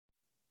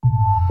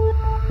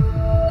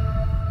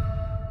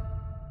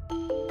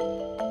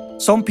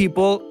Some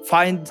people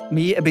find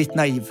me a bit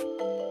naive.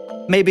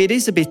 Maybe it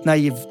is a bit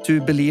naive to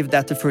believe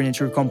that the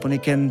furniture company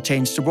can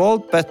change the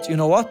world, but you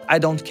know what? I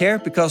don't care,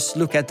 because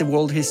look at the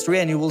world history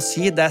and you will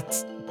see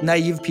that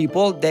naive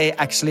people, they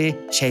actually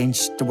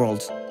change the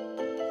world.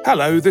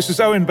 Hello, this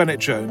is Owen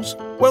Bennett-Jones.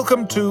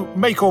 Welcome to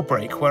Make or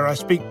Break, where I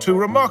speak to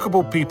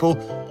remarkable people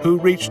who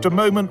reached a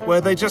moment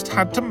where they just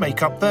had to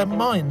make up their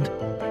mind.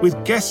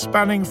 With guests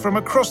spanning from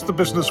across the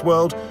business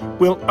world,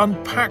 we'll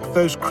unpack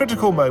those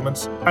critical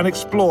moments and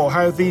explore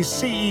how these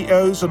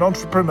CEOs and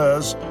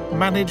entrepreneurs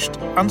managed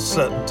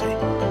uncertainty.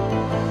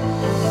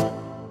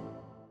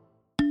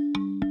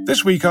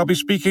 This week I'll be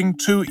speaking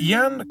to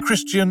Jan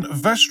Christian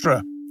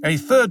Vestre, a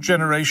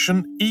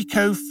third-generation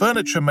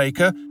eco-furniture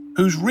maker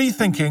who's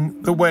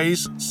rethinking the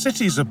ways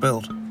cities are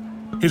built.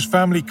 His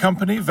family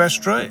company,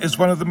 Vestre, is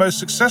one of the most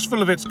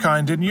successful of its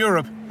kind in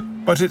Europe,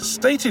 but its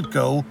stated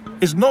goal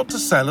is not to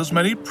sell as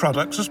many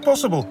products as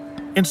possible.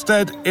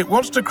 Instead, it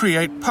wants to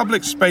create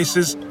public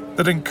spaces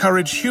that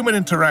encourage human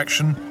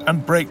interaction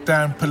and break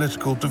down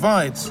political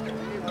divides.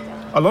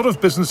 A lot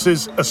of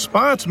businesses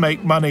aspire to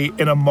make money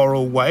in a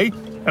moral way,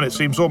 and it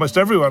seems almost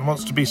everyone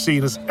wants to be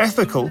seen as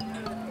ethical,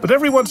 but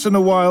every once in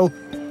a while,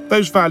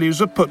 those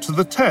values are put to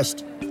the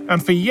test.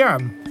 And for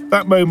Jan,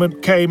 that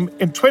moment came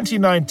in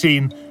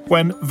 2019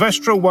 when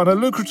Vestre won a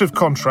lucrative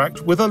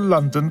contract with a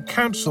London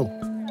council.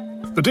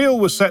 The deal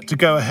was set to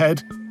go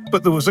ahead,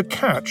 but there was a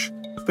catch.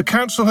 The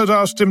council had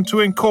asked him to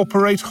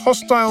incorporate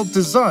hostile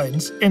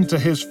designs into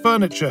his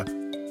furniture,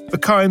 the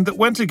kind that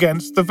went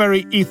against the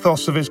very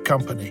ethos of his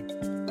company.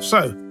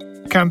 So,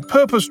 can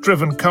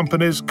purpose-driven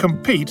companies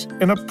compete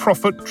in a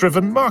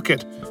profit-driven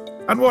market?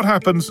 And what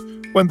happens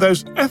when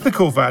those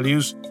ethical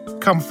values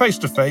come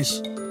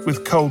face-to-face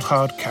with cold,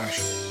 hard cash?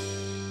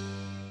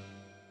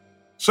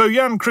 So,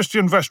 Jan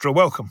Christian Vestre,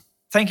 welcome.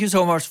 Thank you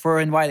so much for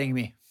inviting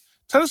me.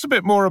 Tell us a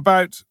bit more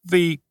about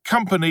the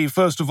company,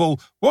 first of all.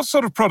 What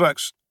sort of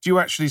products do you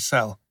actually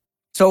sell?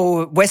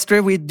 So,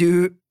 Vestre, we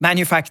do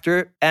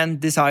manufacture and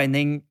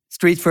designing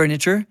street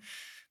furniture,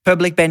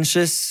 public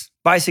benches,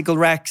 bicycle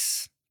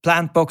racks,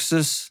 plant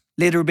boxes,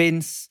 litter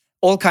bins,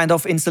 all kind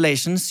of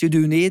installations you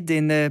do need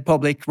in the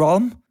public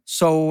realm.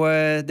 So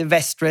the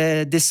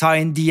Vestre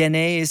design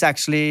DNA is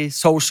actually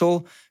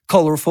social,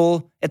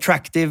 colorful,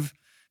 attractive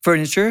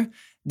furniture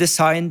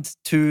designed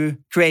to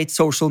create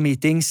social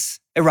meetings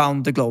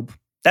around the globe.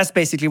 That's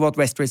basically what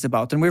Vestre is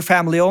about. And we're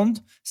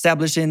family-owned,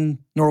 established in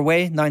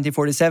Norway,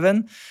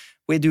 1947.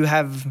 We do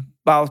have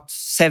about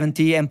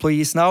 70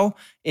 employees now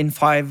in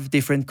 5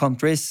 different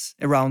countries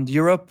around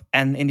Europe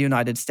and in the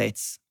United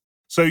States.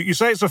 So you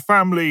say it's a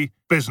family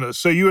business.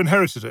 So you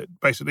inherited it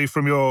basically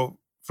from your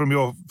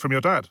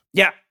dad.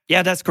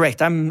 Yeah, that's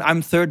correct.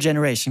 I'm third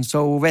generation.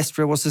 So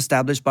Vestre was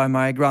established by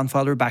my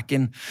grandfather back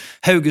in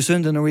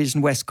Haugesund, the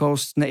Norwegian West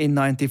Coast, in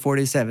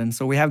 1947.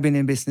 So we have been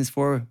in business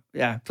for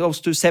close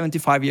to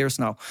 75 years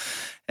now.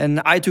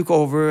 And I took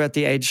over at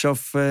the age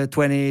of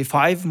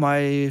 25.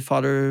 My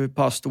father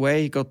passed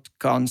away. He got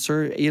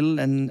cancer, ill,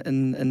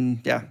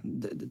 and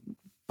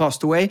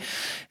passed away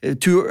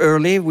too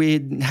early.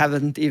 We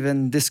haven't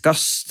even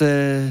discussed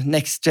the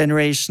next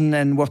generation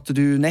and what to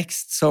do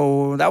next.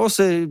 So that was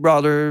a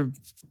rather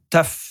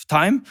tough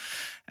time.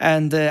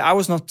 And I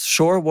was not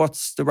sure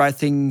what's the right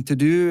thing to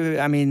do.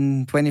 I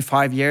mean,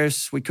 25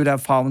 years, we could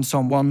have found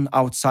someone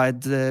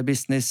outside the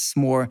business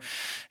more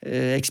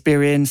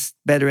experienced,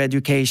 better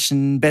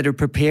education, better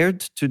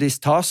prepared to this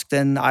task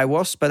than I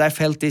was. But I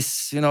felt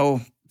this,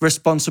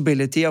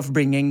 responsibility of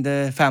bringing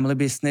the family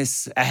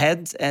business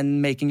ahead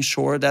and making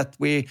sure that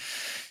we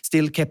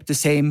still kept the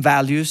same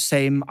values,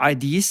 same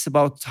ideas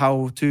about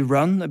how to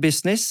run a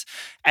business.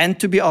 And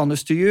to be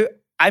honest to you,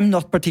 I'm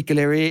not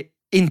particularly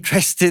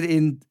interested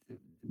in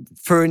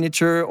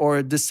furniture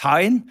or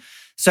design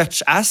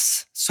such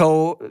as.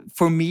 So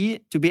for me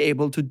to be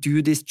able to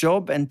do this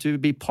job and to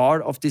be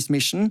part of this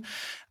mission,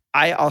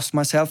 I asked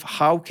myself,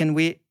 how can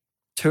we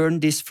turn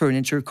this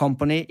furniture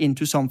company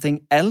into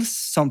something else,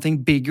 something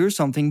bigger,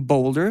 something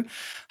bolder?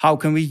 How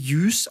can we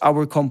use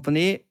our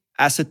company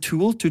as a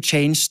tool to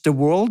change the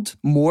world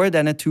more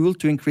than a tool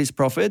to increase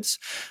profits?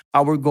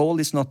 Our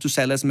goal is not to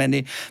sell as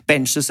many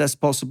benches as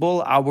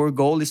possible. Our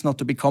goal is not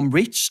to become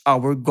rich.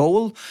 Our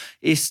goal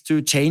is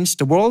to change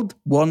the world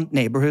one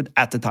neighborhood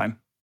at a time.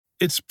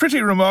 It's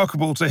pretty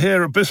remarkable to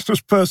hear a business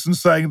person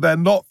saying they're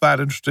not that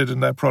interested in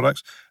their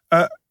products.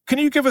 Can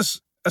you give us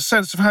a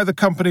sense of how the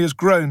company has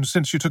grown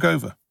since you took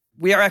over?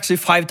 We are actually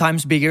 5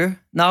 times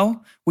bigger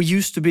now. We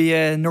used to be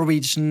a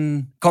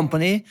Norwegian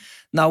company.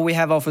 Now we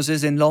have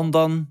offices in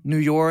London, New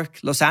York,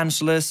 Los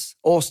Angeles,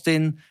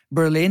 Austin,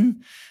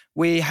 Berlin.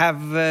 We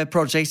have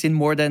projects in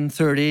more than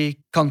 30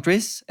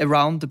 countries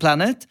around the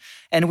planet.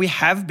 And we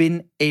have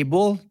been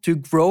able to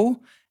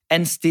grow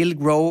and still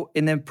grow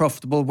in a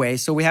profitable way.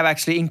 So we have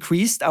actually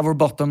increased our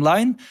bottom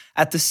line.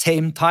 At the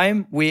same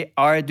time, we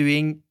are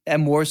doing a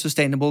more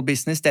sustainable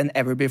business than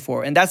ever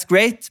before. And that's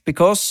great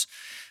because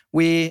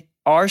we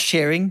are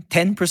sharing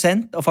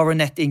 10% of our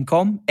net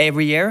income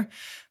every year.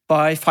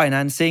 by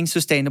financing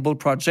sustainable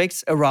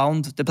projects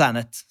around the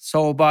planet.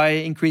 So by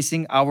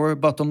increasing our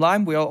bottom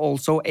line, we are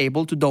also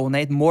able to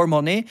donate more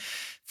money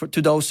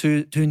to those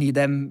who need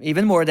them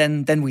even more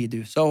than we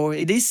do. So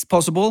it is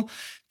possible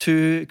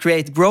to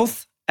create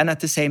growth and at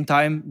the same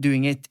time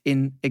doing it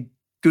in a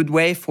good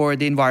way for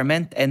the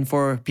environment and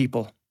for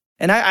people.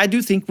 And I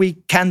do think we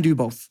can do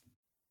both.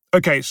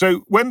 Okay,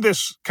 so when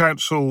this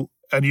council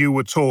and you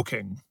were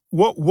talking,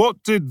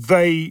 what did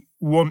they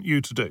want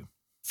you to do?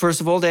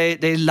 First of all,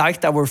 they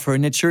liked our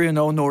furniture,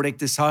 Nordic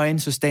design,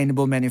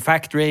 sustainable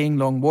manufacturing,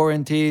 long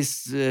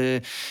warranties,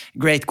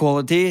 great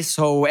quality.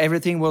 So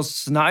everything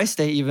was nice.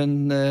 They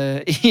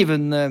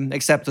even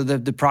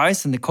accepted the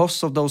price and the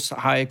cost of those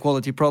high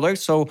quality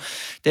products. So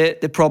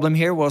the problem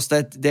here was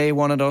that they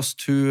wanted us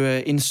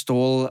to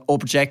install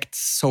objects,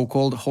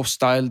 so-called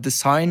hostile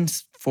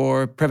designs,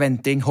 for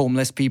preventing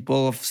homeless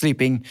people from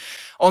sleeping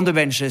on the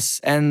benches.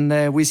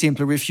 And we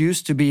simply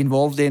refuse to be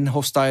involved in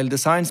hostile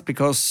designs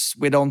because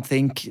we don't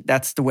think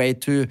that's the way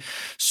to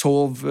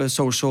solve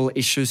social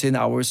issues in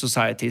our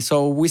society.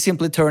 So we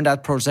simply turned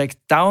that project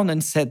down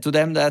and said to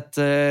them that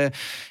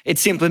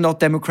it's simply not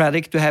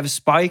democratic to have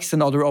spikes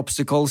and other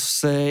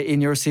obstacles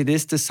in your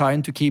cities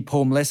designed to keep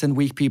homeless and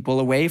weak people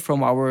away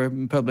from our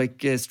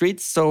public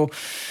streets. So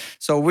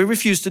we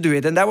refused to do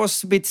it. And that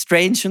was a bit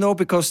strange,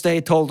 because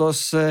they told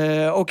us,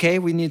 okay,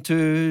 we need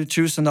to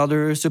choose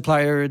another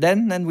supplier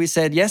then. And we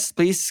said, yes,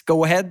 please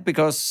go ahead,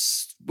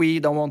 because we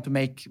don't want to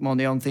make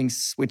money on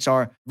things which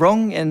are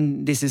wrong.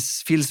 And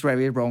this feels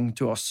very wrong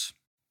to us.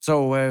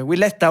 So we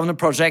let down a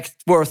project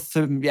worth,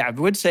 I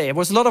would say, it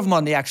was a lot of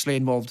money actually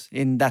involved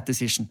in that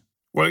decision.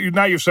 Well,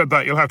 now you've said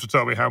that, you'll have to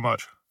tell me how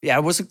much. Yeah,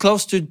 it was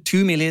close to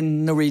 2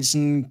 million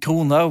Norwegian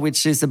kroner,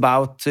 which is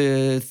about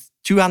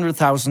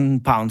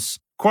 200,000 pounds.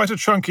 Quite a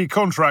chunky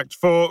contract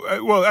for,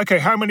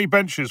 how many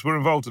benches were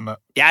involved in that?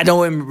 Yeah, I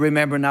don't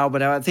remember now,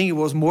 but I think it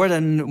was more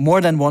than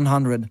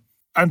 100.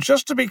 And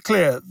just to be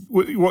clear,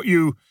 what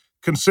you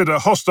consider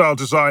hostile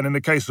design in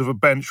the case of a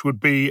bench would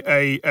be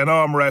an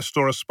armrest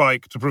or a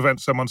spike to prevent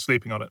someone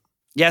sleeping on it.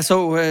 Yeah,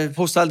 so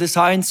hostile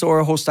designs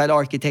or hostile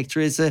architecture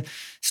is a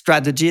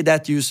strategy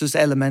that uses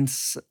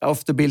elements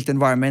of the built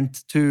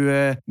environment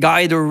to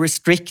guide or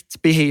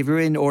restrict behavior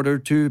in order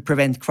to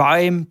prevent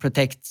crime,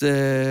 protect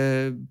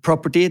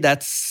property.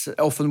 That's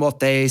often what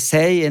they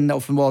say and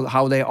often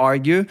how they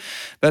argue.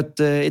 But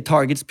it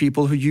targets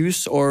people who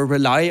use or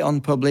rely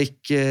on public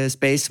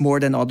space more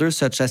than others,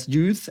 such as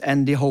youth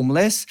and the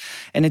homeless.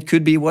 And it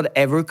could be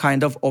whatever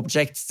kind of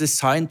objects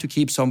designed to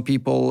keep some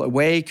people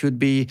away. Could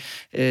be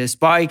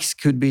spikes,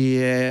 could be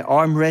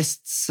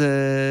armrests,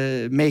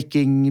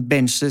 making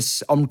benches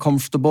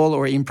uncomfortable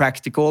or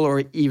impractical,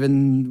 or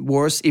even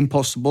worse,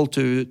 impossible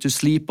to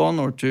sleep on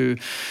or to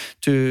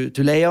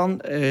lay on,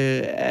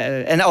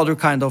 and other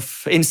kind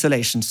of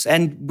installations.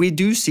 And we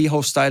do see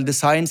hostile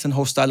designs and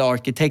hostile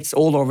architects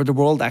all over the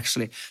world,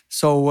 actually.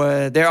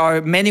 So there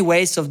are many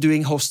ways of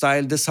doing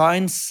hostile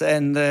designs,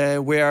 and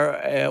we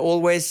are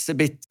always a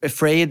bit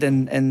afraid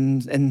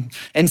and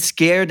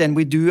scared, and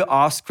we do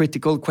ask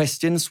critical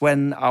questions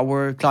when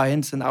our clients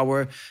and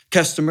our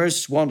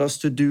customers want us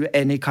to do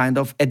any kind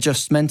of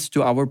adjustments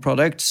to our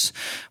products,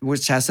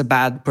 which has a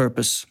bad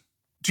purpose.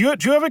 Do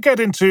you ever get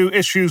into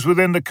issues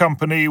within the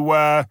company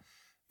where,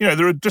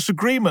 there are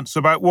disagreements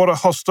about what a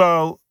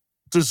hostile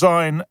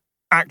design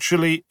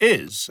actually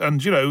is? And,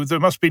 there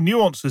must be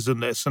nuances in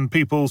this, and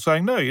people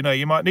saying, no,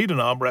 you might need an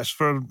armrest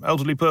for an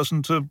elderly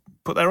person to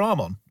put their arm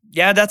on.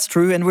 Yeah, that's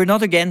true. And we're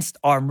not against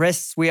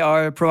armrests. We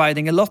are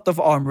providing a lot of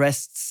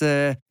armrests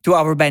to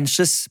our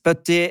benches.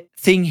 But the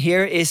thing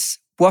here is,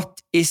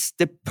 what is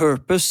the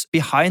purpose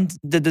behind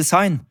the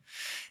design?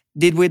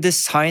 Did we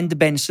design the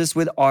benches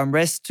with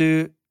armrests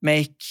to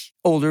make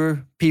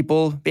older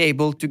people be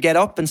able to get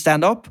up and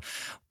stand up?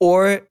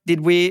 Or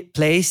did we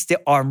place the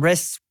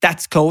armrests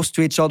that close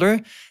to each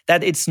other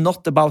that it's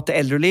not about the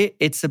elderly,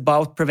 it's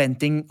about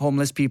preventing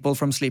homeless people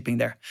from sleeping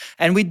there?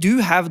 And we do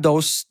have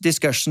those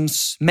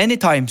discussions many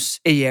times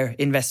a year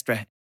in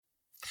Vestre.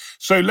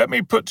 So let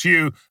me put to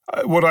you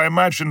what I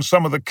imagine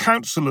some of the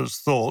councillors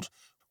thought,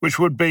 which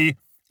would be,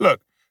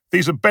 look,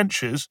 these are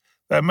benches,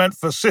 they're meant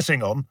for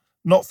sitting on,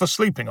 not for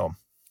sleeping on.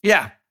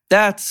 Yeah.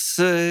 That's,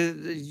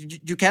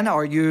 you can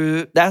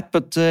argue that,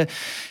 but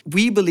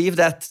we believe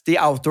that the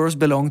outdoors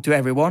belong to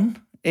everyone.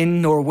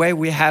 In Norway,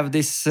 we have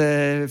this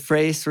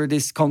phrase or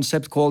this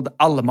concept called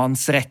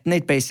allemannsretten.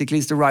 It basically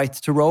is the right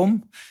to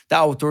roam. The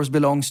outdoors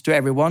belongs to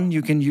everyone.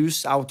 You can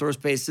use outdoor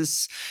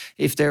spaces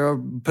if they're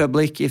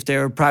public, if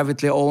they're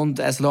privately owned,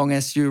 as long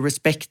as you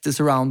respect the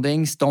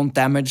surroundings, don't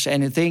damage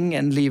anything,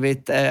 and leave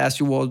it as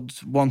you would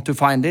want to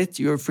find it.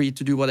 You're free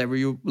to do whatever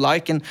you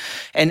like.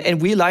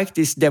 And we like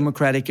this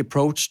democratic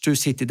approach to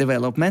city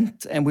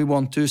development, and we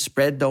want to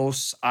spread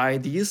those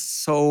ideas.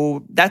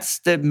 So that's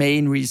the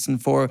main reason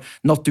for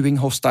not doing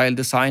hostile hostile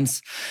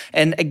designs.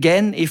 And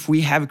again, if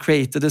we have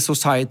created a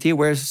society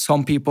where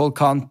some people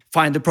can't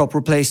find a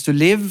proper place to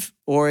live,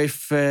 or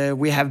if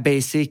we have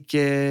basic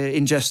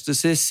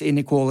injustices,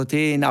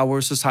 inequality in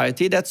our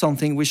society, that's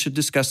something we should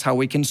discuss how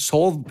we can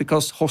solve,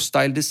 because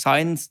hostile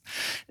designs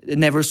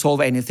never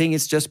solve anything.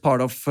 It's just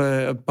part of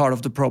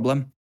the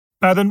problem.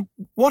 Now then,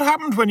 what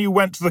happened when you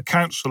went to the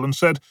council and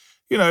said,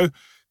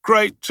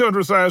 great,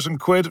 200,000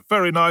 quid,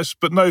 very nice,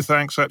 but no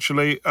thanks,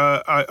 actually,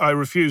 I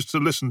refuse to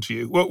listen to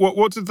you.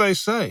 What did they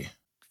say?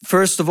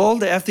 First of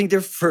all, I think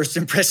their first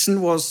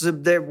impression was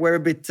they were a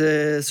bit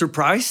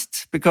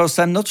surprised, because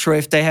I'm not sure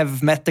if they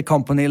have met a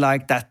company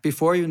like that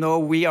before.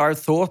 We are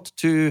taught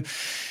to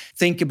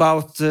think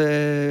about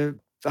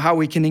how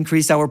we can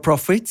increase our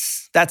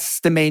profits.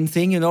 That's the main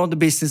thing. The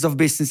business of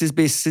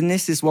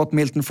business is what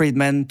Milton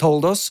Friedman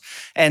told us.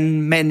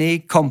 And many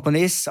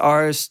companies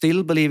are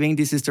still believing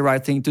this is the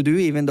right thing to do,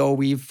 even though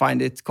we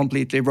find it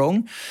completely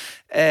wrong.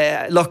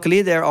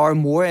 Luckily, there are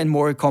more and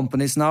more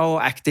companies now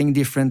acting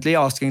differently,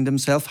 asking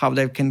themselves how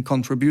they can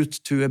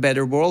contribute to a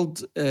better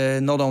world,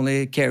 not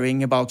only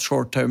caring about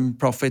short-term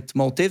profit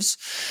motives.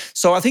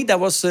 So I think that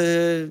was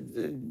a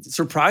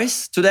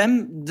surprise to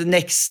them. The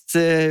next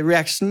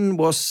reaction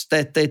was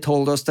that they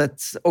told us that,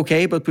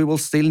 okay, but we will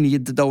still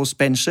need those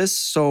benches,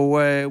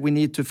 so we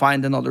need to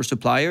find another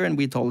supplier. And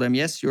we told them,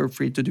 yes, you're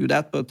free to do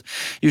that, but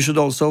you should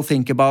also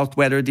think about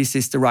whether this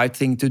is the right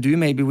thing to do.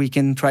 Maybe we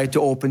can try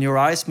to open your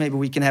eyes. Maybe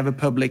we can have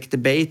a public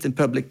debate and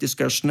public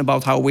discussion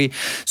about how we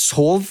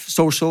solve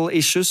social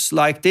issues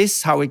like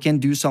this, how we can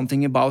do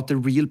something about the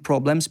real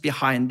problems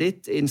behind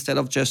it, instead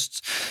of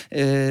just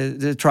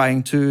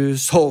trying to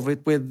solve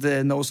it with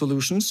no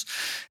solutions.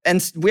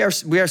 And we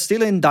are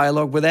still in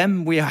dialogue with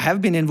them. We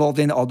have been involved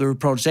in other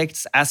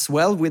projects as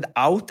well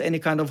without any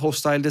kind of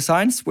hostile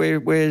designs.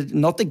 We're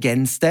not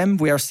against them.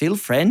 We are still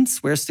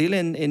friends. We're still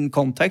in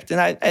contact. And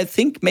I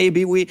think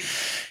maybe we,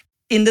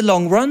 in the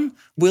long run,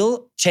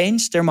 will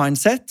change their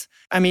mindset.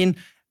 I mean,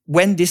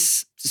 when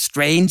this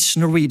strange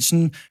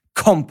Norwegian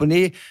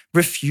company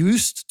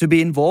refused to be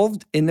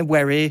involved in a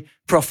very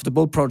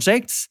profitable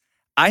projects,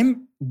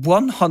 I'm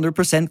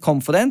 100%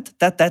 confident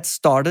that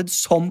started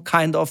some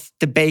kind of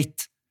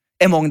debate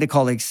among the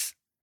colleagues.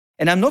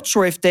 And I'm not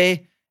sure if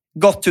they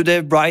got to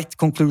the right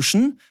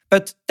conclusion,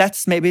 but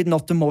that's maybe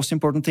not the most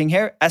important thing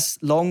here, as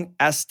long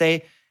as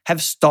they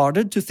have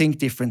started to think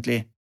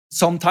differently.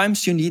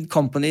 Sometimes you need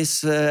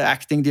companies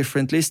acting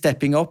differently,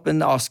 stepping up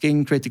and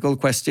asking critical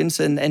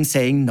questions and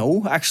saying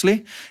no,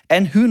 actually.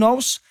 And who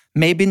knows,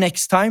 maybe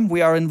next time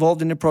we are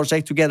involved in a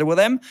project together with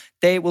them,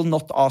 they will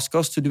not ask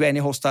us to do any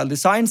hostile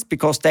designs,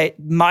 because they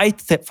might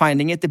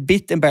finding it a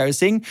bit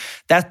embarrassing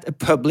that a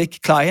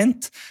public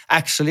client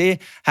actually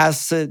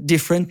has a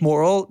different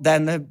moral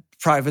than a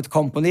private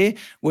company,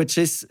 which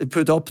is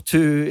put up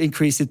to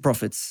increase its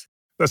profits.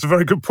 That's a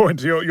very good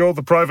point. You're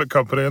the private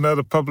company and they're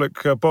the public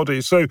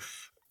body. So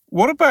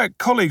what about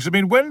colleagues? I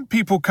mean, when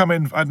people come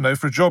in, I don't know,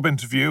 for a job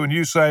interview and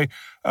you say,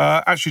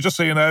 actually, just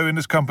so you know, in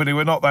this company,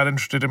 we're not that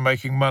interested in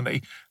making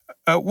money.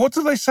 What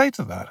do they say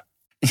to that?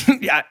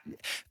 Yeah.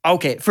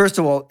 Okay. First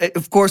of all,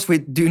 of course, we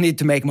do need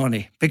to make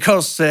money,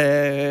 because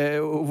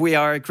we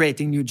are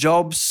creating new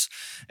jobs.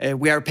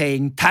 We are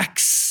paying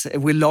tax.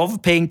 We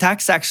love paying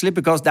tax, actually,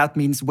 because that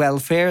means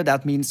welfare.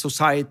 That means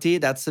society.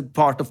 That's a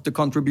part of the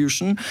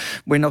contribution.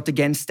 We're not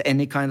against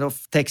any kind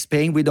of tax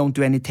paying. We don't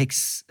do any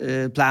tax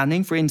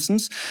planning, for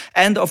instance.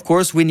 And of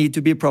course, we need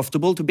to be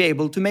profitable to be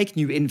able to make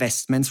new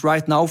investments.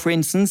 Right now, for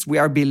instance, we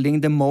are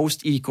building the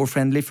most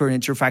eco-friendly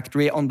furniture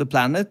factory on the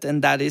planet.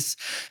 And that is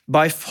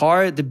by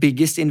far the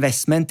biggest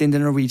investment in the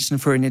Norwegian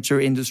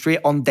furniture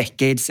industry on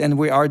decades. And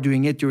we are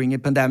doing it during a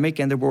pandemic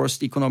and the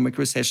worst economic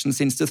recession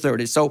since the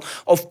 30s. So,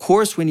 of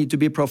course, we need to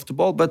be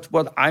profitable. But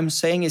what I'm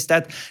saying is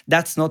that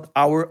that's not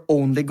our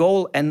only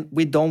goal. And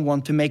we don't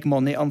want to make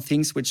money on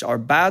things which are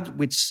bad,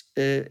 which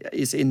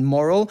is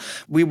immoral.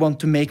 We want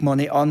to make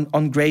money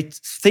on great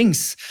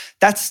things.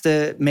 That's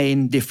the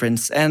main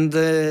difference. And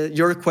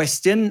your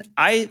question,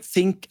 I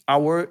think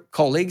our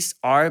colleagues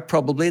are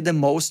probably the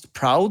most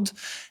proud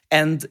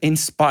and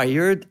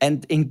inspired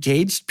and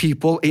engaged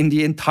people in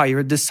the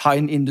entire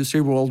design industry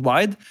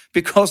worldwide.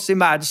 Because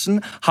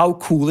imagine how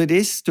cool it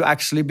is to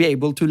actually be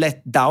able to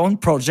let down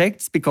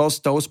projects because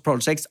those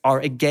projects are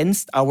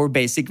against our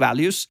basic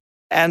values.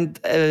 And,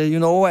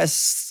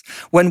 as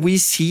when we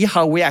see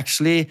how we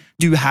actually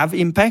do have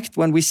impact,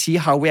 when we see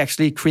how we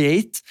actually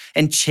create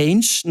and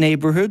change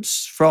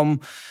neighborhoods from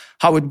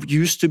how it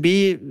used to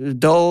be,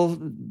 dull,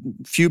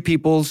 few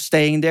people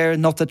staying there,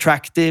 not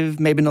attractive,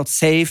 maybe not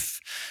safe,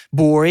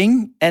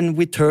 boring, and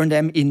we turn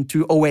them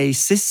into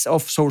oases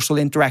of social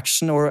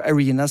interaction or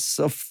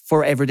arenas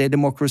for everyday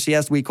democracy,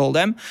 as we call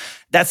them.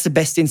 That's the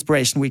best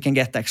inspiration we can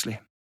get, actually.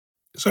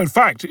 So in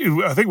fact,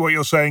 I think what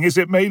you're saying is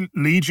it may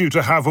lead you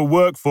to have a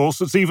workforce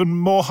that's even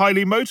more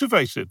highly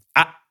motivated.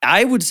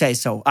 I would say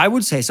so.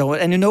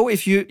 And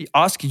if you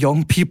ask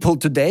young people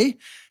today,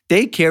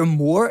 they care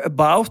more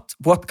about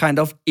what kind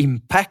of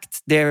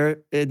impact their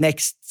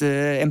next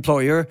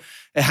employer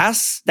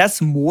has. That's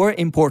more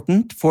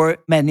important for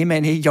many,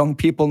 many young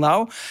people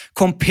now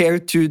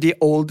compared to the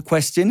old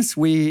questions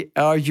we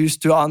are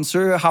used to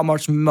answer. How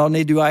much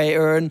money do I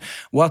earn?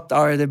 What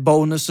are the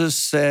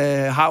bonuses?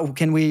 How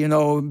can we,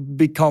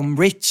 become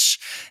rich?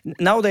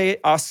 Now they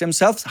ask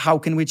themselves, how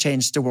can we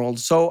change the world?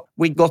 So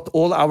we got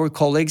all our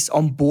colleagues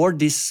on board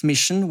this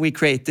mission. We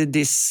created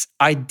this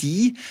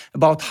idea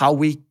about how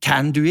we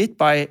can do it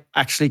by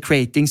actually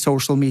creating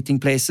social meeting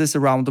places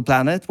around the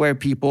planet where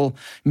people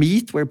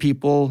meet, where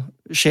people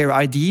share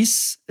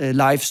ideas,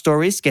 life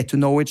stories, get to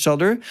know each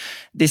other.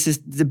 This is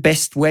the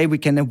best way we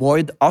can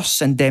avoid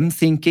us and them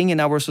thinking in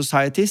our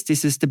societies.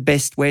 This is the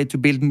best way to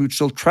build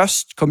mutual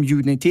trust,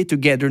 community,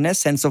 togetherness,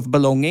 sense of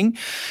belonging,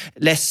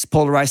 less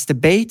polarized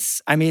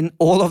debates. I mean,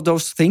 all of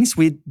those things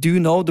we do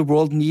know the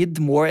world needs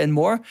more and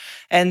more.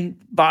 And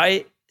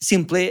by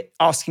simply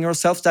asking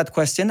ourselves that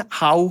question,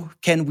 how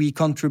can we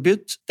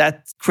contribute?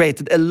 That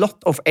created a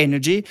lot of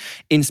energy,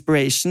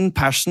 inspiration,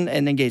 passion,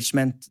 and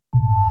engagement.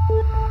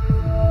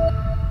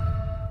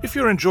 If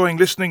you're enjoying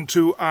listening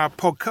to our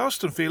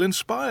podcast and feel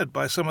inspired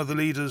by some of the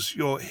leaders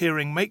you're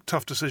hearing make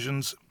tough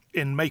decisions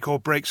in make or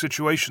break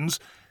situations,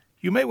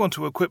 you may want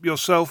to equip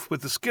yourself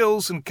with the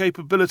skills and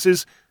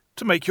capabilities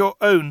to make your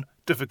own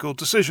difficult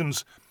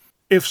decisions.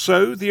 If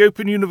so, the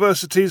Open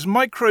University's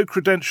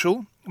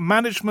micro-credential,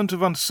 Management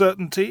of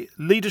Uncertainty,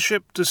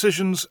 Leadership,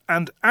 Decisions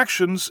and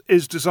Actions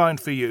is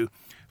designed for you.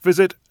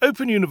 Visit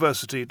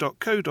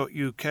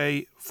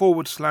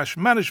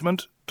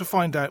openuniversity.co.uk/management to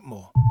find out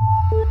more.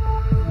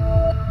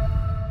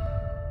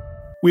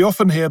 We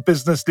often hear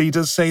business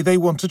leaders say they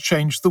want to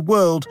change the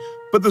world,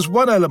 but there's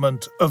one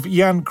element of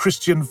Jan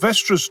Christian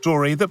Vestre's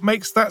story that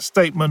makes that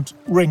statement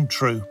ring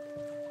true.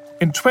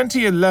 In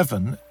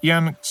 2011,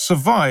 Jan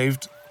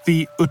survived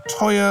the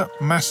Utøya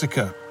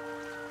massacre.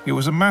 It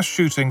was a mass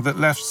shooting that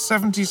left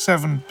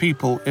 77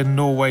 people in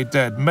Norway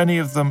dead, many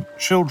of them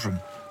children.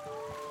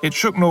 It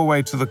shook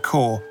Norway to the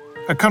core.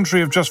 A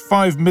country of just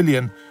 5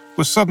 million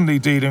was suddenly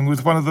dealing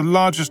with one of the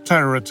largest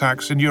terror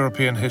attacks in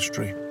European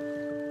history.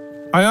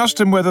 I asked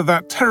him whether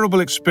that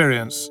terrible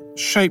experience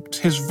shaped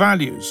his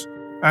values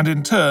and,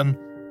 in turn,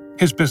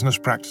 his business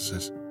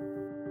practices.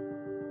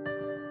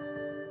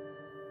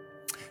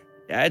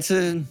 Yeah, it's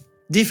a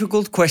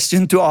difficult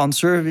question to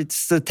answer.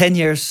 It's 10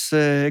 years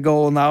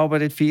ago now,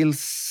 but it feels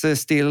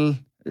still,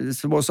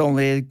 it was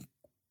only a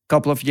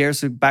couple of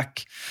years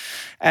back.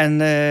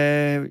 And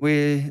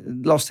we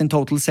lost in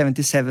total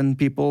 77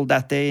 people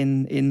that day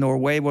in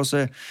Norway. It was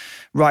a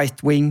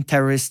right-wing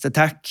terrorist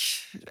attack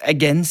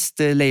against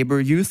the labor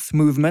youth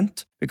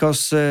movement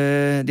because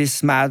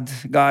this mad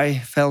guy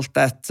felt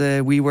that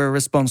we were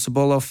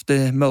responsible of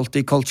the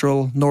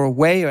multicultural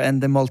Norway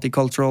and the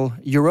multicultural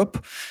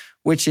Europe,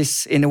 which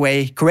is in a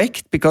way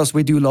correct because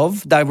we do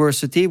love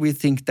diversity. We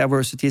think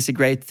diversity is a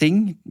great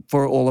thing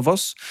for all of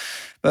us.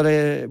 But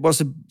it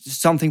was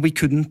something we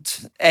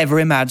couldn't ever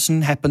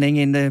imagine happening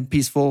in the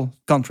peaceful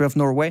country of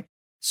Norway.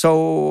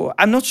 So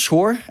I'm not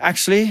sure,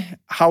 actually,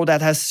 how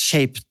that has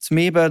shaped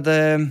me, but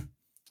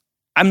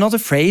I'm not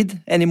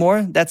afraid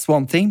anymore. That's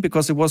one thing,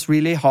 because it was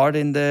really hard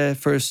in the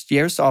first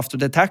years after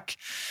the attack.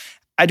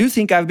 I do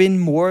think I've been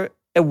more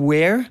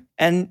aware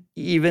and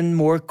even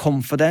more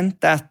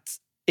confident that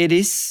it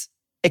is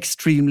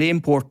extremely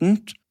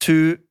important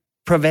to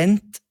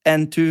prevent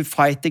and to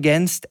fight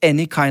against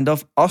any kind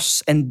of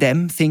us and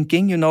them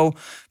thinking,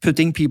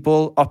 putting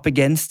people up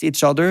against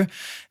each other,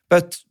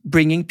 but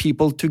bringing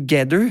people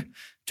together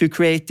to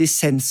create this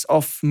sense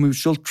of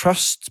mutual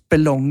trust,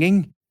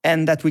 belonging,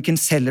 and that we can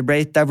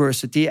celebrate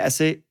diversity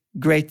as a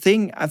great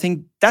thing. I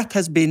think that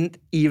has been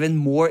even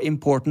more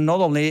important,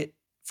 not only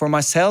for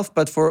myself,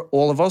 but for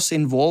all of us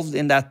involved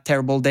in that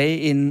terrible day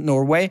in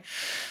Norway.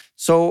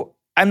 So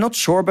I'm not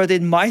sure, but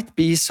it might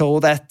be so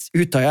that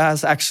Utøya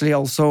has actually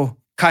also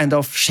kind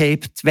of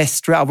shaped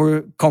Vestre,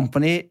 our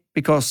company,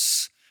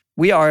 because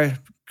we are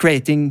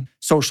creating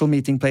social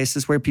meeting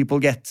places where people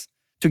get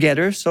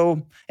together.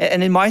 So,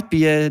 and it might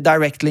be a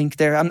direct link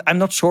there. I'm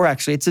not sure,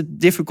 actually. It's a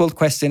difficult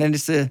question, and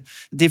it's a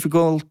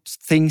difficult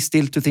thing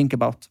still to think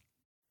about.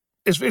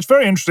 It's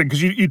very interesting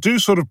because you do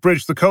sort of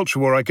bridge the culture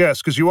war, I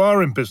guess, because you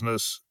are in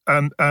business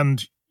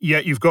and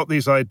yet you've got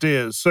these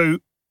ideas. So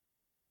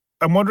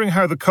I'm wondering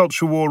how the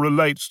culture war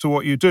relates to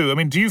what you do. I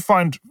mean, do you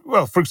find,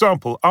 well, for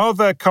example, are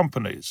there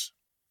companies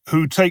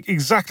who take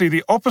exactly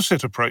the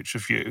opposite approach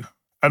of you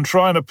and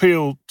try and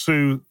appeal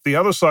to the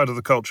other side of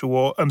the culture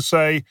war and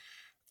say,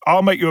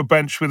 I'll make you a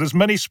bench with as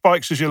many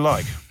spikes as you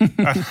like and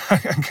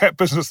get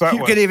business that way?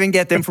 You could even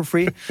get them for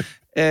free.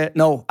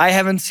 No, I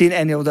haven't seen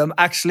any of them.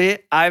 Actually,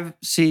 I've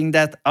seen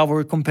that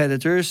our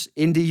competitors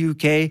in the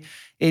UK,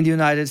 in the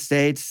United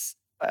States,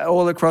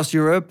 all across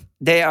Europe,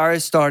 they are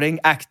starting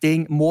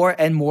acting more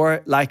and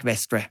more like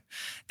Vestre.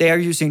 They are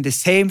using the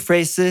same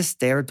phrases.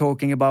 They are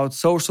talking about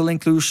social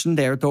inclusion.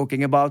 They are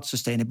talking about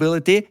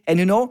sustainability.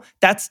 And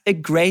that's a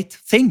great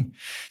thing.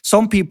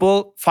 Some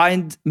people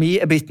find me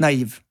a bit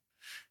naive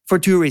for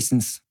two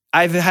reasons.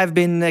 I have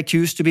been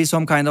accused to be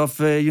some kind of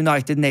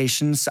United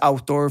Nations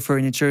outdoor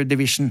furniture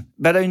division.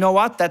 But you know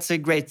what? That's a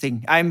great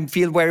thing. I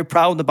feel very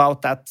proud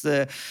about that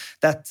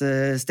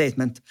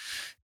statement.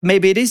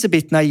 Maybe it is a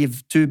bit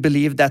naive to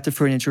believe that the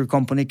furniture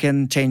company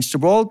can change the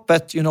world,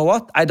 but you know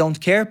what? I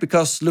don't care,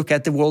 because look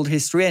at the world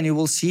history and you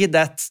will see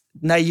that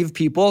naive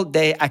people,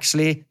 they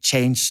actually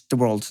change the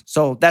world.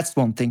 So that's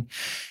one thing.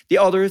 The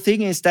other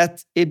thing is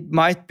that it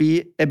might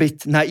be a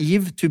bit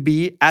naive to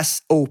be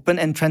as open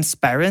and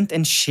transparent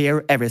and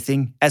share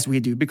everything as we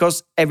do,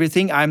 because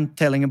everything I'm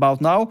telling about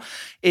now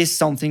is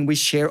something we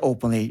share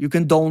openly. You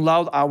can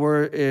download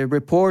our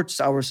reports,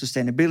 our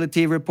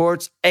sustainability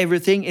reports.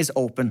 Everything is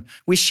open.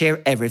 We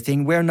share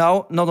everything. We're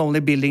now not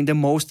only building the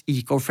most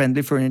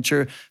eco-friendly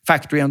furniture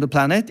factory on the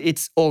planet,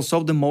 it's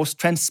also the most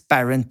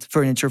transparent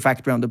furniture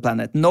factory on the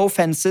planet. No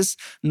fences,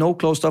 no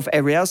closed-off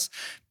areas,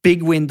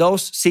 big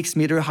windows, 6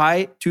 meter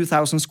high,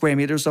 2,000 square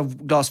meters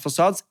of glass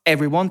facades.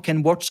 Everyone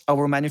can watch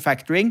our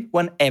manufacturing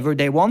whenever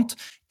they want,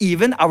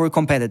 even our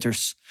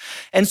competitors.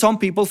 And some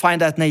people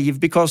find that naive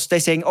because they're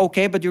saying,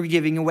 okay, but you're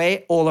giving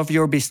away all of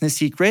your business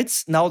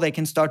secrets. Now they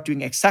can start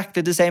doing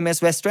exactly the same as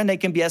Vestre and they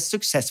can be as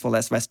successful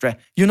as Vestre.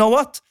 You know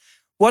what?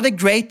 What a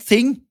great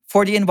thing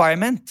for the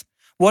environment.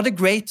 What a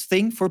great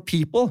thing for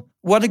people.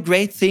 What a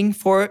great thing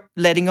for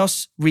letting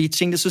us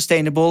reaching the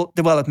sustainable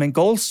development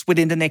goals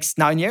within the next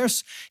 9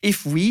 years.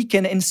 If we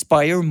can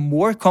inspire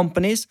more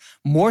companies,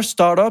 more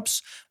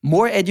startups,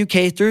 more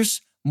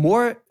educators,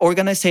 more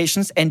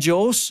organizations,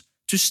 NGOs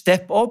to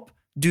step up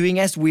doing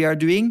as we are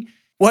doing,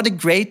 what a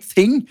great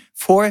thing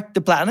for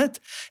the planet.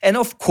 And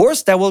of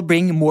course, that will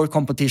bring more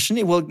competition.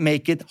 It will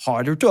make it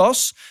harder to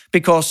us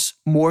because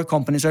more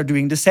companies are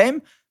doing the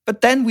same.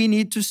 But then we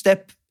need to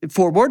step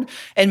forward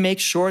and make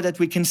sure that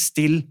we can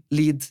still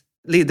lead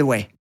the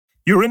way.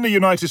 You're in the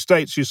United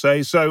States, you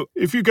say. So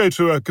if you go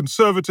to a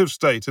conservative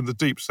state in the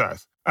Deep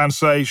South and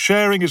say,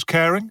 sharing is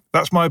caring,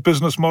 that's my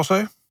business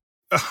motto,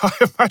 I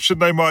imagine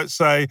they might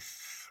say,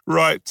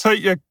 right,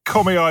 take your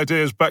commie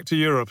ideas back to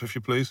Europe, if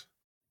you please.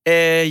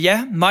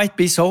 Yeah, might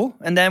be so.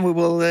 And then we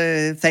will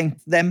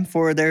thank them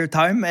for their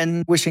time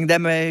and wishing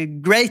them a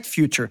great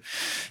future.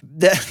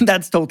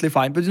 That's totally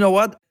fine. But you know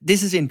what?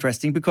 This is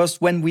interesting because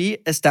when we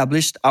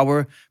established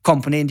our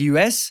company in the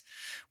US,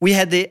 we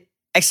had the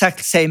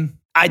exact same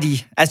idea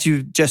as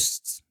you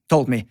just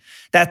told me,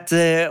 that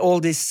all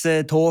this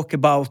talk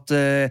about,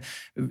 right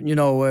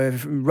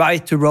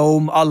to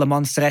roam,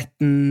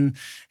 allemannsretten,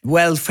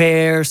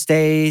 welfare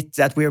state,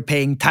 that we're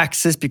paying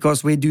taxes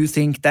because we do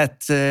think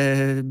that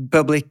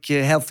public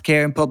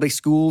healthcare and public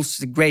schools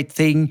is a great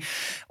thing.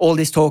 All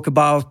this talk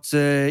about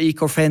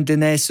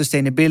eco-friendliness,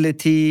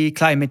 sustainability,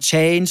 climate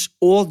change,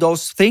 all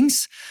those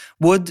things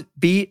would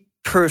be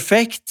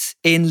perfect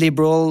in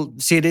liberal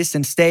cities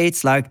and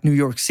states like New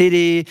York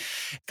City,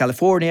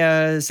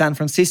 California, San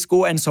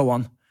Francisco, and so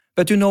on.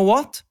 But you know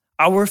what?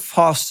 Our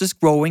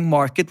fastest growing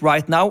market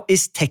right now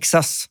is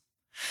Texas.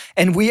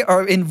 And we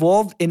are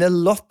involved in a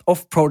lot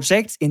of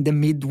projects in the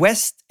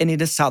Midwest and in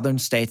the southern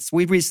states.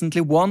 We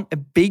recently won a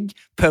big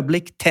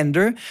public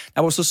tender.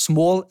 That was a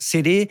small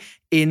city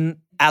in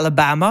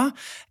Alabama,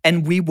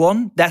 and we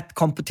won that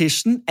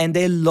competition, and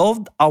they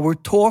loved our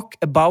talk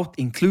about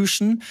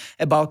inclusion,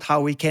 about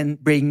how we can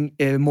bring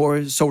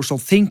more social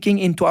thinking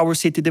into our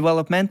city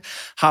development,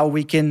 how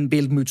we can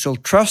build mutual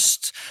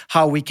trust,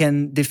 how we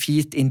can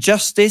defeat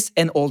injustice,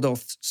 and all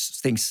those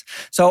things.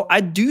 So I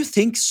do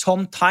think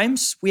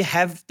sometimes we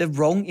have the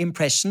wrong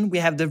impression, we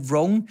have the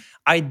wrong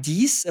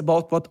ideas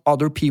about what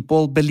other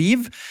people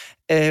believe.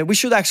 We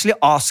should actually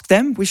ask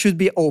them. We should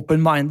be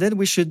open-minded.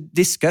 We should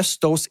discuss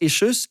those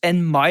issues.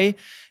 And my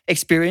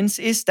experience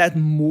is that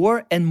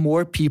more and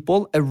more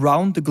people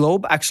around the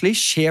globe actually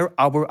share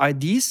our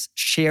ideas,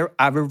 share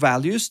our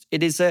values.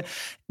 It is a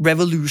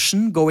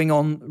revolution going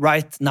on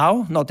right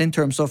now, not in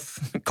terms of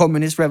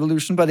communist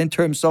revolution, but in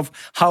terms of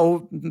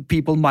how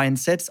people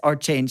mindsets are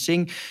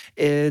changing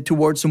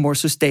towards a more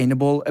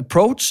sustainable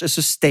approach, a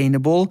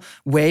sustainable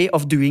way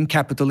of doing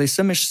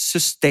capitalism, a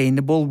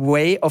sustainable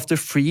way of the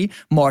free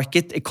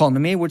market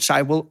economy, which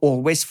I will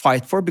always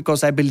fight for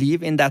because I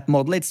believe in that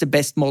model. It's the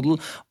best model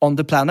on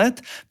the planet.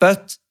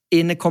 But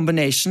in a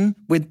combination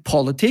with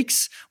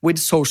politics, with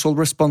social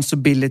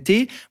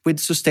responsibility, with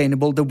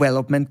sustainable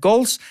development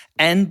goals,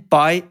 and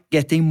by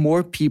getting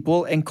more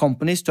people and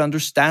companies to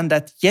understand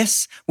that,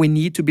 yes, we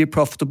need to be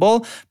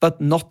profitable,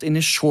 but not in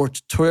a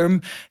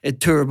short-term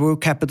turbo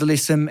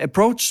capitalism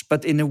approach,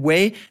 but in a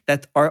way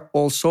that are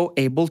also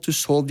able to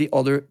solve the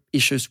other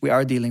issues we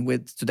are dealing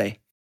with today.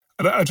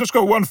 And I just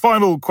got one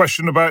final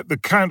question about the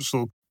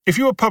council. If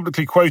you were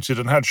publicly quoted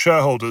and had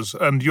shareholders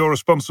and your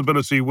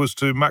responsibility was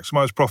to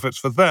maximize profits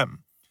for them,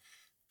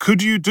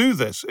 could you do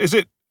this? Is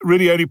it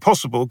really only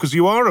possible because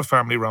you are a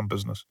family-run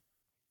business?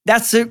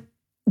 That's a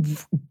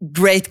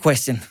great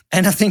question.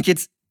 And I think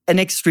it's an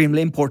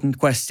extremely important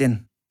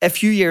question. A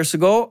few years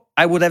ago,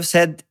 I would have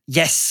said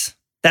yes,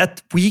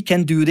 that we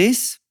can do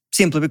this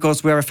simply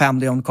because we're a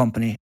family-owned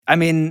company. I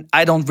mean,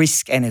 I don't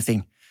risk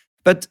anything.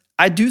 But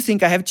I do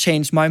think I have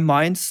changed my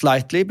mind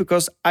slightly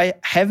because I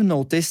have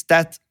noticed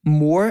that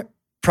more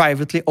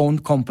privately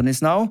owned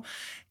companies now,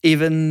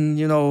 even,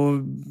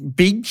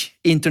 big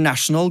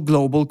international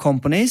global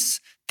companies,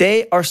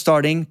 they are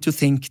starting to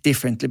think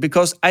differently,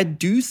 because I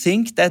do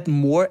think that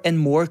more and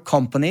more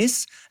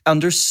companies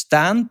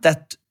understand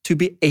that to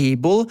be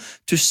able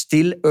to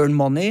still earn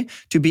money,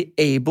 to be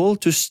able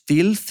to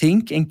still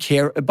think and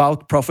care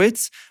about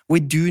profits,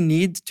 we do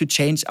need to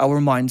change our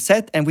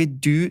mindset, and we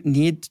do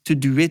need to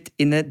do it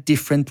in a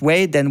different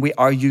way than we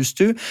are used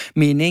to,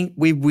 meaning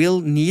we will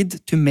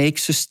need to make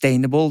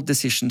sustainable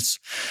decisions.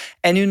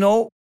 And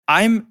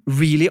I'm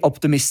really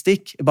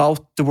optimistic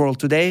about the world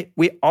today.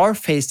 We are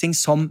facing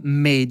some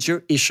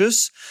major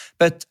issues,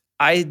 but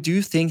I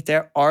do think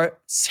there are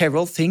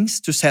several things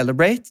to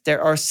celebrate.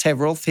 There are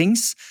several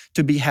things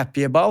to be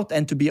happy about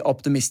and to be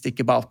optimistic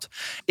about.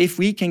 If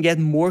we can get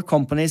more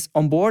companies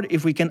on board,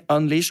 if we can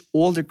unleash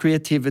all the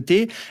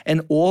creativity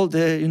and all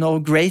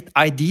the great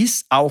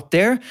ideas out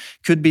there,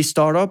 could be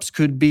startups,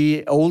 could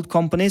be old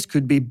companies,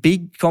 could be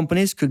big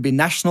companies, could be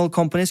national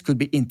companies, could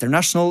be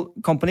international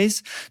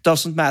companies,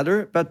 doesn't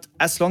matter. But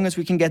as long as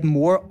we can get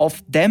more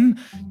of them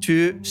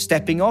to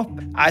stepping up,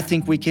 I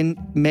think we can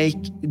make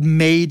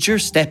major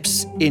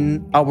steps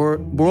in our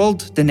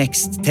world the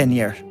next 10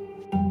 years.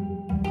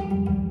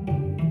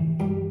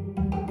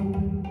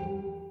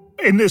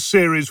 In this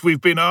series, we've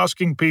been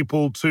asking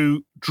people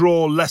to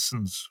draw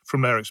lessons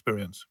from their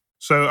experience.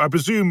 So I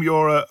presume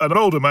you're an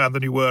older man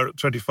than you were at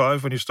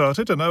 25 when you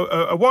started, and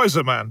a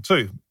wiser man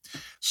too.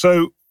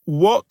 So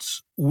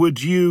what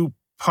would you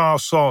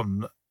pass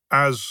on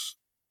as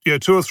 2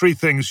 or 3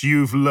 things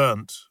you've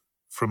learnt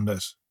from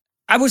this?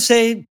 I would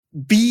say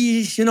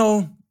be,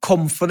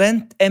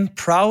 confident and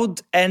proud,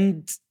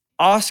 and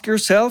ask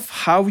yourself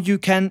how you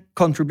can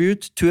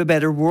contribute to a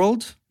better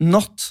world,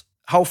 not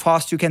how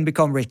fast you can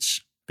become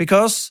rich.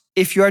 Because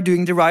if you are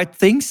doing the right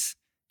things,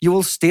 you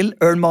will still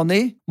earn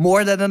money,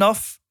 more than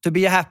enough to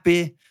be a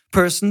happy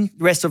person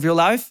the rest of your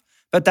life.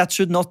 But that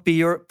should not be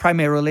your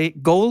primarily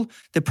goal.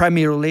 The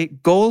primarily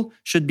goal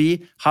should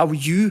be how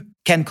you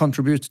can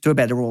contribute to a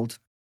better world.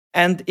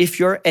 And if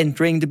you're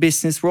entering the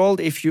business world,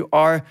 if you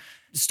are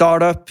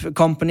startup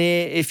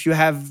company, if you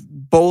have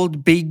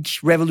bold, big,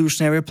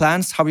 revolutionary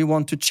plans, how you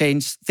want to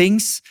change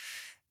things,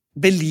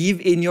 believe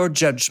in your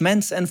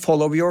judgments and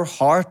follow your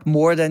heart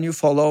more than you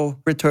follow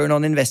return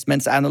on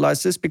investments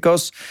analysis,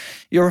 because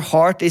your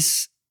heart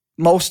is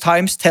most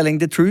times telling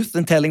the truth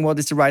and telling what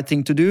is the right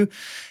thing to do.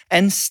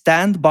 And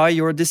stand by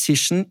your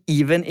decision,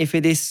 even if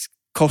it is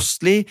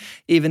costly,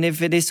 even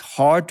if it is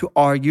hard to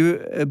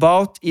argue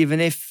about, even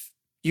if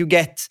you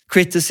get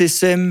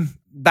criticism,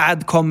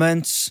 bad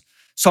comments,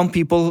 some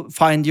people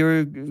find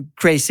you're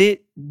crazy.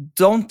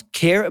 Don't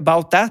care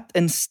about that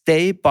and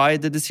stay by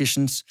the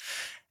decisions.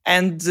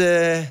 And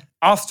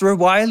after a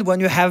while, when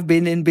you have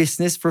been in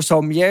business for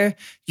some year,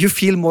 you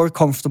feel more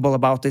comfortable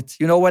about it.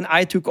 When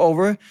I took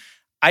over,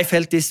 I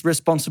felt this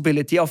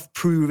responsibility of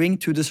proving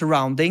to the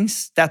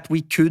surroundings that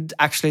we could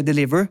actually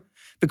deliver,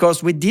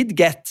 because we did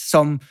get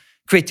some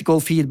critical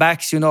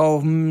feedbacks,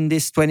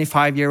 this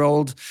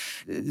 25-year-old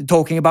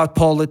talking about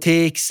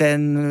politics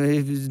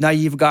and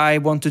naive guy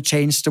want to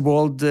change the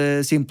world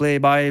simply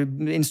by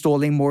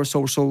installing more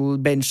social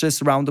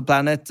benches around the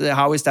planet.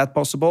 How is that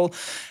possible?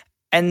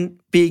 And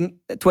being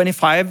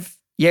 25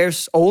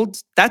 years old,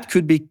 that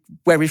could be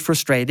very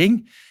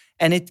frustrating,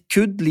 and it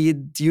could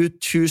lead you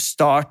to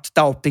start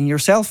doubting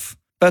yourself.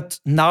 But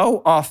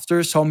now,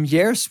 after some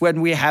years,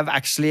 when we have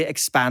actually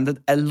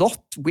expanded a lot,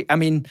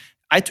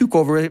 I took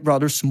over a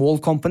rather small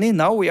company.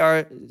 Now we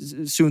are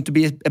soon to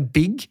be a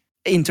big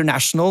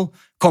international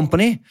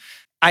company.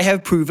 I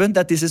have proven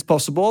that this is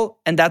possible,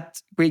 and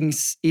that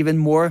brings even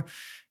more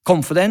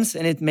confidence,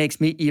 and it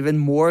makes me even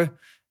more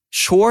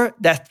sure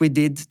that we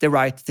did the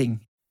right thing.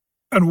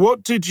 And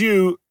what did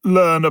you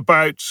learn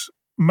about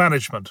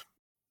management?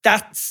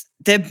 That's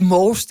the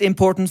most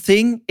important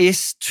thing,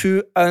 is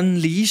to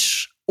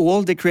unleash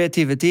all the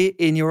creativity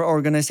in your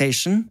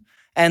organization,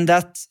 and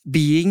that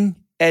being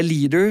a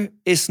leader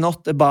is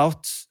not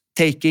about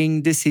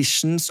taking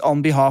decisions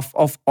on behalf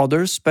of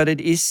others, but it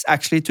is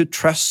actually to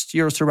trust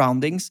your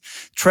surroundings,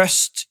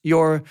 trust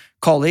your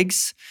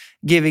colleagues,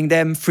 giving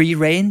them free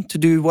rein to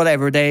do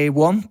whatever they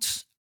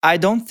want. I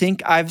don't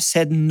think I've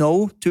said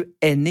no to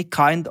any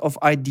kind of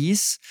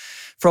ideas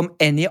from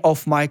any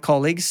of my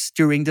colleagues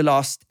during the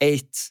last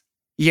 8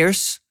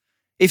 years.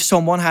 If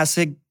someone has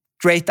a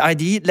great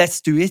idea, let's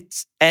do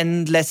it,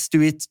 and let's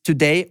do it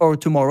today or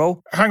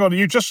tomorrow. Hang on,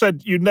 you just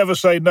said you'd never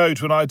say no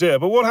to an idea,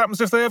 but what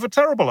happens if they have a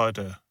terrible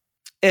idea?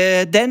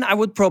 Then I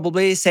would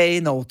probably say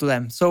no to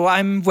them. So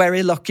I'm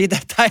very lucky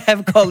that I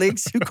have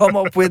colleagues who come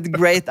up with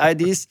great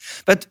ideas.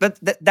 But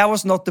that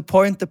was not the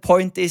point. The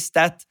point is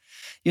that,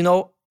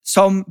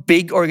 some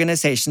big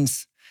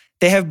organizations,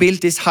 they have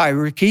built this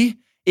hierarchy.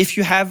 If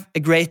you have a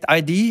great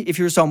idea, if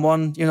you're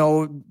someone,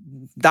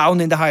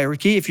 down in the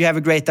hierarchy, if you have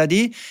a great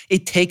idea,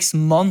 it takes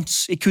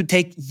months. It could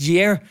take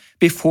years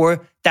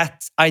before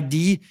that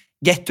idea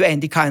get to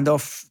any kind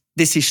of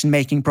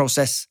decision-making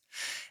process.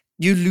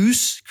 You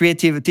lose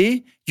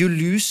creativity, you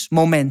lose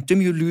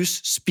momentum, you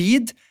lose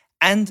speed,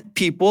 and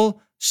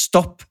people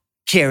stop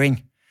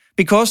caring.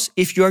 Because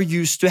if you are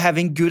used to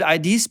having good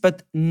ideas,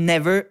 but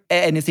never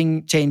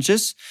anything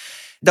changes,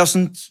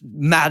 doesn't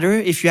matter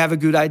if you have a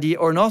good idea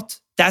or not,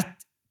 that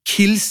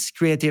kills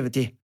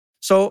creativity.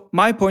 So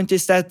my point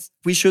is that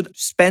we should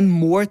spend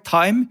more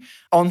time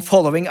on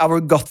following our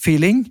gut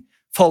feeling,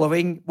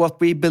 following what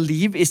we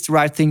believe is the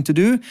right thing to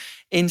do,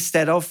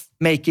 instead of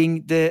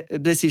making the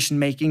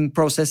decision-making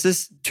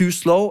processes too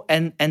slow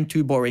and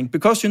too boring.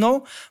 Because,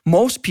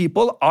 most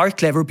people are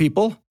clever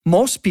people.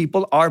 Most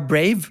people are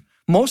brave.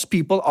 Most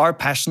people are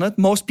passionate.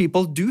 Most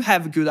people do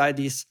have good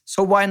ideas.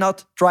 So why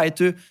not try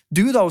to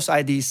do those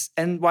ideas?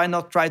 And why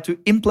not try to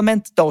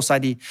implement those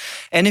ideas?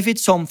 And if it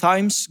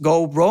sometimes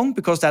go wrong,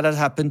 because that has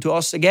happened to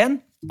us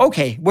again,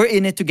 okay, we're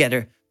in it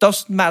together.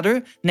 Doesn't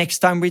matter. Next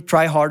time we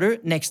try harder.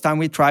 Next time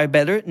we try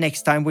better.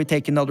 Next time we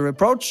take another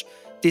approach.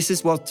 This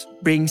is what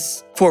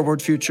brings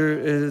forward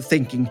future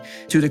thinking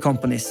to the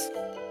companies.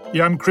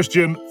 Jan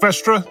Christian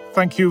Vestre,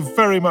 thank you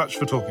very much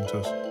for talking to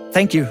us.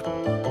 Thank you.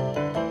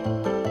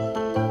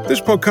 This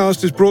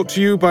podcast is brought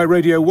to you by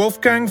Radio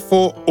Wolfgang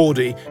for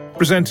Audi,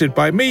 presented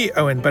by me,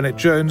 Owen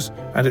Bennett-Jones,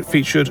 and it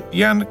featured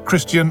Jan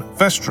Christian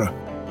Vestre.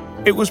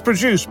 It was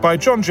produced by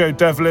John Joe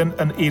Devlin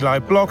and Eli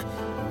Block,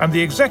 and the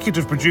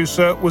executive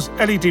producer was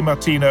Ellie Di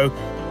Martino,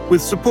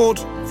 with support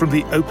from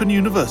the Open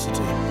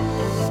University.